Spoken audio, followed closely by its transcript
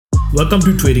Welcome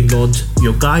to Trading Lords,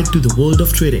 your guide to the world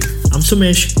of trading. I'm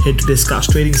Sumesh, here to discuss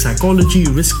trading psychology,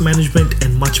 risk management,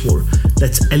 and much more.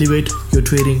 Let's elevate your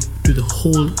trading to the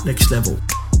whole next level.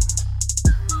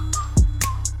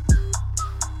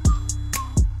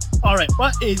 All right,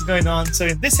 what is going on? So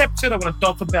in this episode, I want to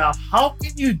talk about how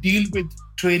can you deal with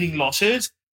trading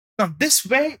losses. Now, this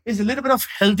way is a little bit of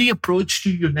healthy approach to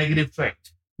your negative trade.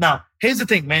 Now, here's the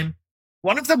thing, man.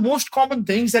 One of the most common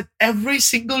things that every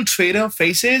single trader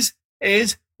faces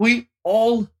is we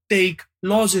all take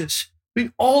losses. We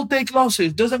all take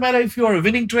losses. Doesn't matter if you're a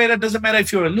winning trader, doesn't matter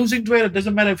if you're a losing trader,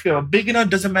 doesn't matter if you're a beginner,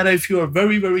 doesn't matter if you're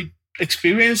very, very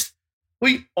experienced.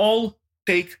 We all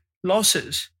take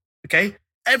losses. Okay?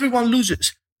 Everyone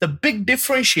loses. The big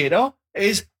differentiator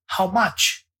is how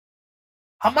much.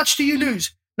 How much do you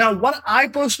lose? Now, what I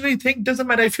personally think, doesn't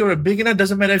matter if you're a beginner,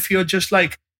 doesn't matter if you're just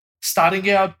like starting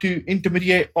out to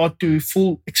intermediate or to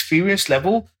full experience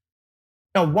level.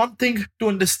 Now, one thing to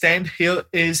understand here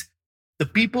is the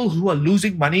people who are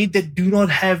losing money, they do not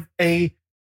have a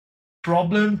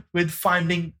problem with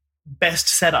finding best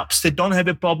setups. They don't have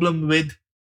a problem with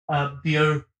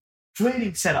their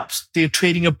trading setups, their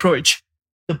trading approach.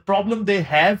 The problem they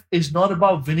have is not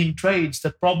about winning trades.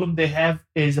 The problem they have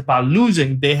is about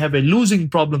losing. They have a losing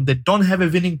problem. They don't have a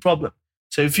winning problem.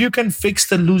 So if you can fix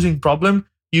the losing problem,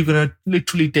 you're going to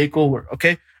literally take over,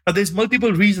 okay? Now, there's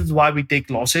multiple reasons why we take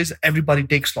losses. Everybody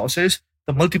takes losses.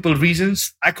 The multiple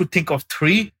reasons, I could think of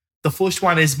three. The first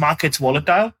one is markets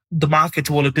volatile. The market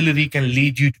volatility can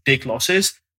lead you to take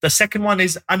losses. The second one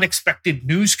is unexpected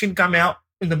news can come out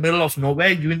in the middle of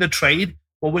nowhere. You're in the trade.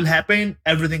 What will happen?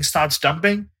 Everything starts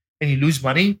dumping and you lose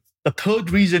money. The third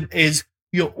reason is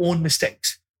your own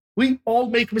mistakes. We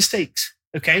all make mistakes,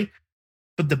 okay?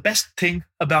 But the best thing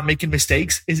about making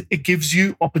mistakes is it gives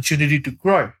you opportunity to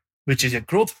grow, which is a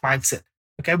growth mindset.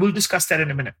 Okay, we'll discuss that in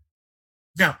a minute.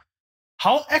 Now,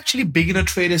 how actually beginner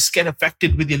traders get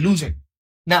affected with your losing?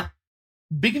 Now,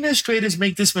 beginners traders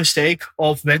make this mistake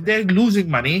of when they're losing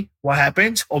money, what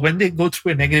happens? Or when they go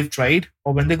through a negative trade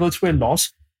or when they go through a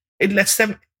loss, they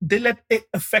let it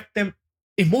affect them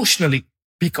emotionally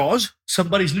because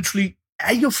somebody's literally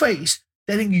at your face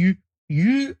telling you,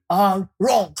 you are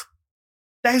wrong.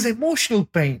 That is emotional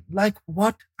pain. Like,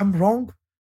 what? I'm wrong?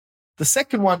 The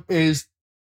second one is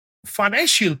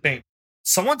financial pain.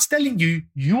 Someone's telling you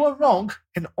you are wrong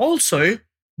and also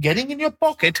getting in your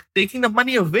pocket, taking the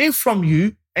money away from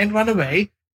you and run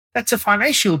away. That's a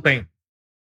financial pain.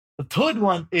 The third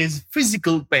one is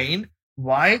physical pain.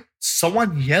 Why?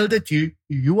 Someone yelled at you,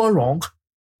 you are wrong,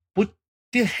 put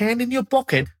their hand in your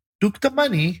pocket, took the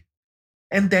money,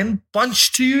 and then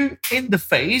punched you in the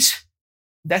face.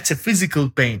 That's a physical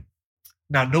pain.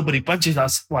 Now, nobody punches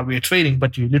us while we're trading,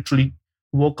 but you literally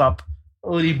woke up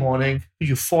early morning,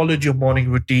 you followed your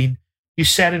morning routine, you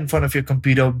sat in front of your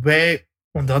computer where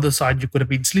on the other side you could have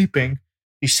been sleeping,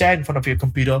 you sat in front of your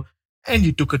computer and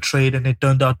you took a trade and it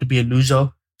turned out to be a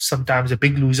loser, sometimes a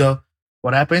big loser.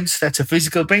 What happens? That's a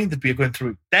physical pain that we're going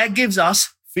through. That gives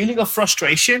us feeling of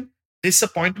frustration,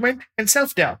 disappointment, and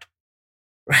self-doubt,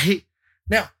 right?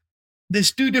 Now,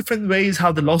 there's two different ways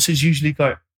how the losses usually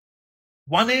go.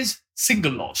 One is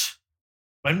single loss,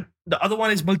 when the other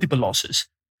one is multiple losses.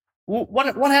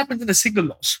 What happens in a single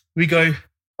loss? We go,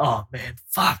 oh man,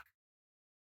 fuck.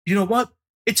 You know what?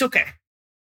 It's okay.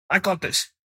 I got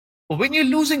this. But when you're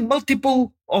losing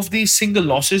multiple of these single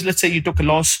losses, let's say you took a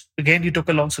loss, again you took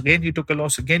a loss, again you took a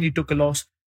loss, again you took a loss,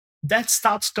 that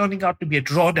starts turning out to be a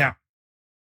drawdown,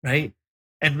 right?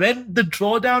 And when the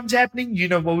drawdown's happening, you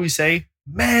know what we say?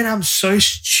 Man, I'm so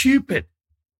stupid.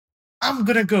 I'm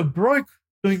going to go broke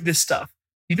doing this stuff.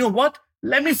 You know what?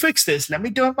 Let me fix this. Let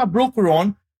me turn my broker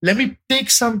on. Let me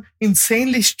take some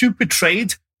insanely stupid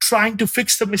trades, trying to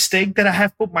fix the mistake that I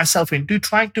have put myself into,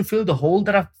 trying to fill the hole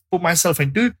that I've put myself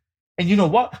into. And you know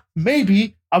what?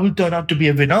 Maybe I will turn out to be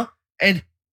a winner. And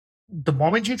the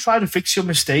moment you try to fix your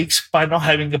mistakes by not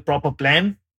having a proper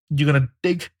plan, you're going to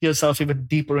dig yourself even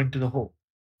deeper into the hole.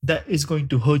 That is going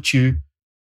to hurt you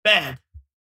bad.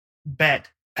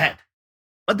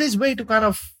 But there's a way to kind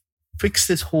of fix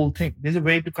this whole thing. There's a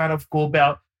way to kind of go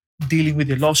about dealing with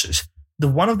your losses.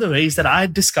 One of the ways that I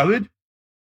discovered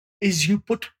is you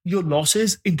put your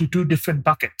losses into two different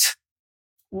buckets.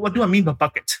 What do I mean by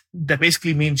buckets? That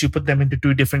basically means you put them into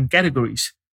two different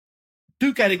categories.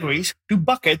 Two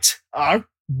buckets are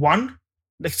one,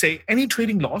 let's say any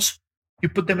trading loss, you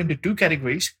put them into two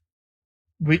categories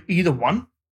with either one.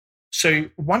 So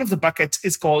one of the buckets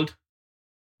is called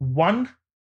one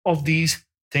of these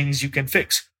things you can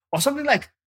fix. Or something like,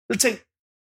 let's say,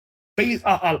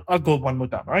 I'll go one more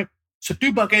time, all right? So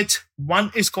two buckets.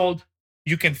 One is called,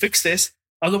 you can fix this.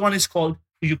 Other one is called,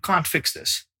 You can't fix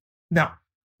this. Now,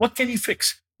 what can you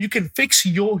fix? You can fix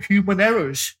your human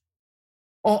errors.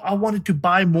 Or I wanted to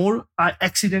buy more, I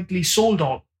accidentally sold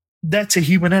all. That's a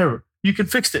human error. You can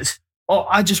fix this. Or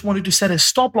I just wanted to set a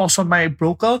stop loss on my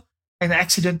broker and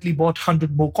accidentally bought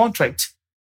 100 more contracts.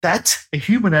 That's a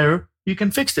human error. You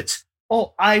can fix this.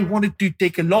 Or I wanted to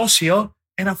take a loss here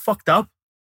and I fucked up.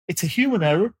 It's a human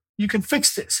error. You can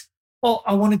fix this. Or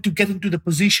I wanted to get into the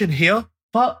position here,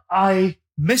 but I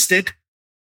missed it.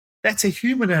 That's a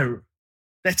human error.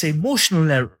 That's an emotional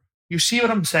error. You see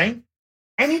what I'm saying?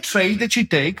 Any trade that you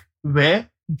take where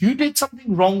you did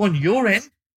something wrong on your end,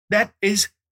 that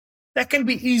can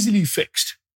be easily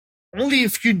fixed. Only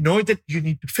if you know that you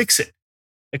need to fix it.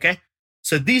 Okay?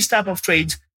 So these type of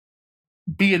trades,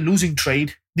 be a losing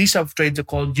trade, these type of trades are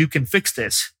called you can fix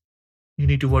this. You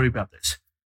need to worry about this.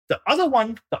 The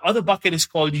other bucket is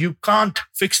called you can't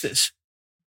fix this.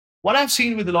 What I've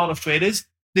seen with a lot of traders,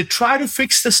 they try to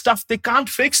fix the stuff they can't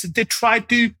fix. They try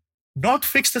to not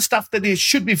fix the stuff that they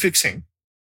should be fixing.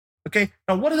 Okay.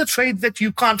 Now, what are the trades that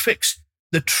you can't fix?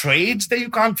 The trades that you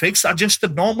can't fix are just the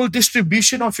normal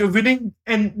distribution of your winning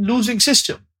and losing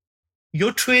system.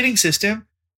 Your trading system,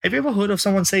 have you ever heard of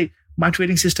someone say, my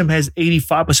trading system has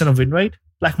 85% of win rate?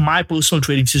 Like my personal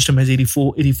trading system has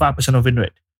 85% of win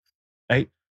rate, right?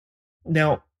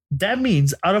 Now, that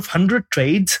means out of 100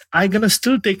 trades, I'm going to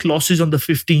still take losses on the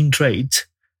 15 trades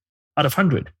out of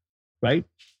 100, right?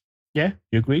 Yeah,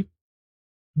 you agree?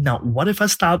 Now, what if I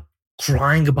start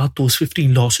crying about those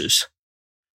 15 losses?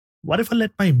 What if I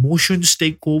let my emotions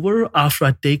take over after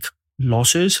I take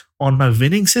losses on my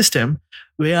winning system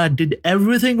where I did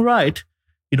everything right?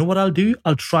 You know what I'll do?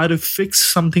 I'll try to fix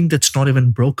something that's not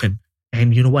even broken.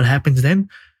 And you know what happens then?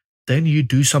 Then you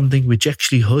do something which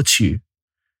actually hurts you.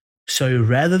 So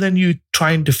rather than you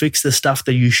trying to fix the stuff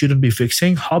that you shouldn't be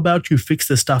fixing, how about you fix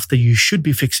the stuff that you should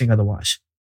be fixing otherwise?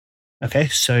 Okay,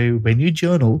 so when you're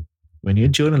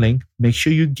journaling, make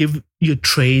sure you give your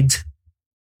trades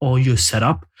or your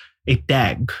setup a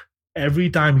tag. Every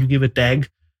time you give a tag,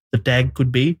 the tag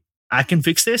could be, I can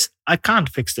fix this, I can't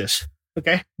fix this.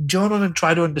 Okay, journal and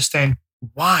try to understand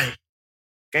why.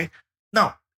 Okay,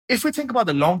 now, if we think about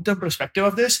the long-term perspective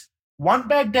of this, one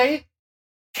bad day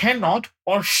cannot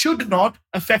or should not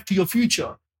affect your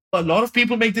future. But a lot of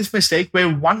people make this mistake where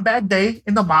one bad day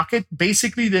in the market,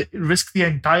 basically they risk the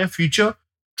entire future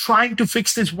trying to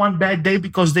fix this one bad day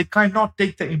because they cannot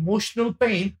take the emotional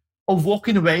pain of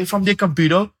walking away from their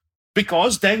computer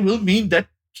because that will mean that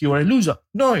you are a loser.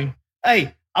 No,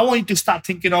 hey, I want you to start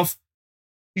thinking of,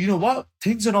 you know what,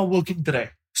 things are not working today.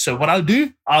 So what I'll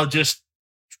do,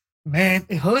 man,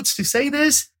 it hurts to say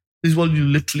this. This is what you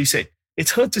literally say.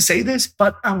 It's hurt to say this,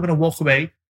 but I'm going to walk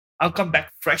away. I'll come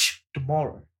back fresh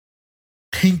tomorrow.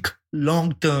 Think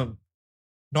long term,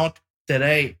 not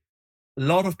today. A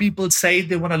lot of people say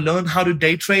they want to learn how to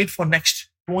day trade for next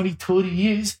 20, 30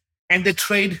 years, and they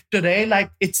trade today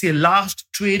like it's their last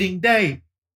trading day.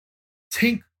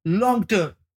 Think long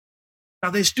term. Now,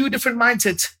 there's two different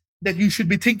mindsets that you should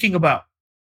be thinking about.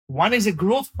 One is a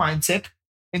growth mindset.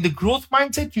 In the growth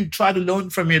mindset, you try to learn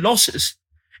from your losses.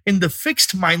 In the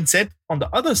fixed mindset, on the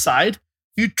other side,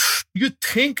 you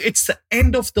think it's the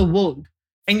end of the world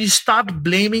and you start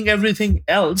blaming everything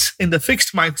else in the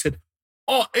fixed mindset.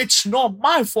 Oh, it's not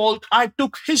my fault. I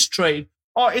took his trade.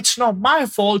 Oh, it's not my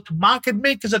fault. Market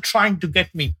makers are trying to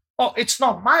get me. Oh, it's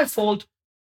not my fault.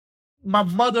 My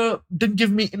mother didn't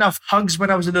give me enough hugs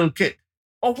when I was a little kid.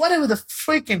 Or whatever the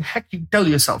freaking heck you tell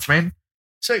yourself, man.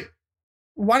 So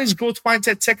one is growth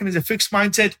mindset. Second is a fixed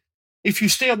mindset. If you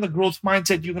stay on the growth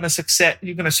mindset, you're going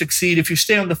to succeed. If you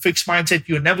stay on the fixed mindset,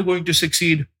 you're never going to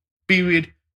succeed.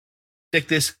 Period. Take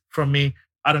this from me.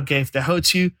 I don't care if that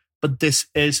hurts you, but this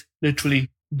is literally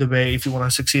the way if you want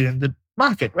to succeed in the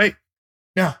market, right?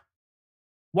 Now,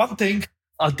 one thing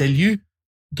I'll tell you,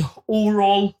 the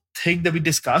overall thing that we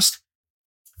discussed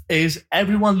is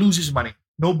everyone loses money.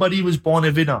 Nobody was born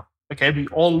a winner. Okay, we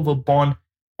all were born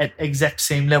at exact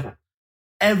same level.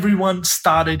 Everyone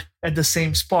started at the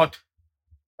same spot.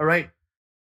 All right.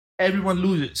 Everyone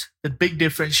loses. The big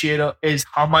differentiator is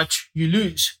how much you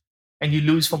lose. And you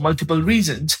lose for multiple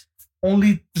reasons.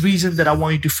 Only reason that I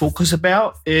want you to focus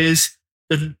about is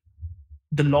the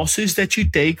losses that you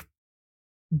take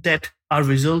that are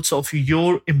results of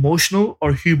your emotional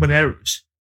or human errors.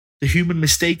 The human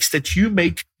mistakes that you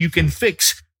make, you can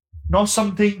fix. Not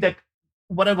something that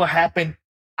whatever happened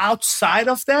outside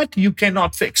of that, you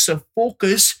cannot fix. So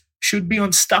focus should be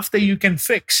on stuff that you can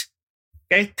fix.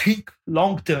 Okay, think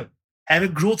long term. Have a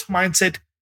growth mindset.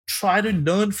 Try to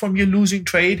learn from your losing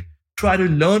trade. Try to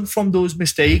learn from those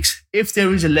mistakes. If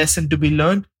there is a lesson to be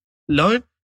learned, learn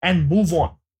and move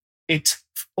on. It's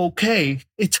okay.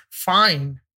 It's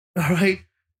fine. All right.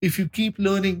 If you keep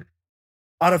learning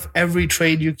out of every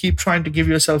trade, you keep trying to give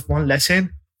yourself one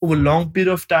lesson over a long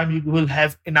period of time, you will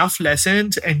have enough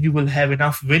lessons and you will have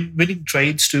enough winning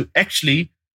trades to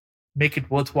actually make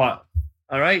it worthwhile.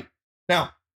 All right.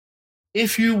 Now,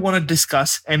 if you want to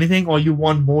discuss anything or you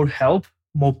want more help,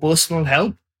 more personal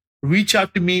help, reach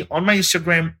out to me on my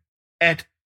Instagram at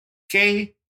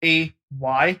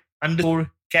KAY_capitals,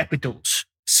 CAPITALS.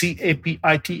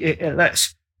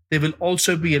 There will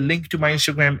also be a link to my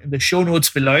Instagram in the show notes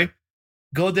below.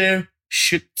 Go there,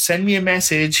 should send me a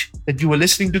message that you were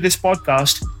listening to this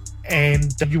podcast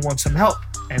and you want some help,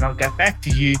 and I'll get back to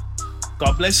you.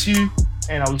 God bless you,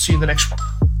 and I will see you in the next one.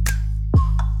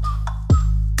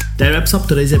 That wraps up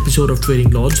today's episode of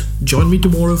Trading Lords. Join me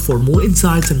tomorrow for more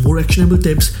insights and more actionable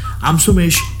tips. I'm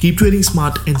Sumesh. Keep trading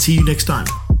smart and see you next time.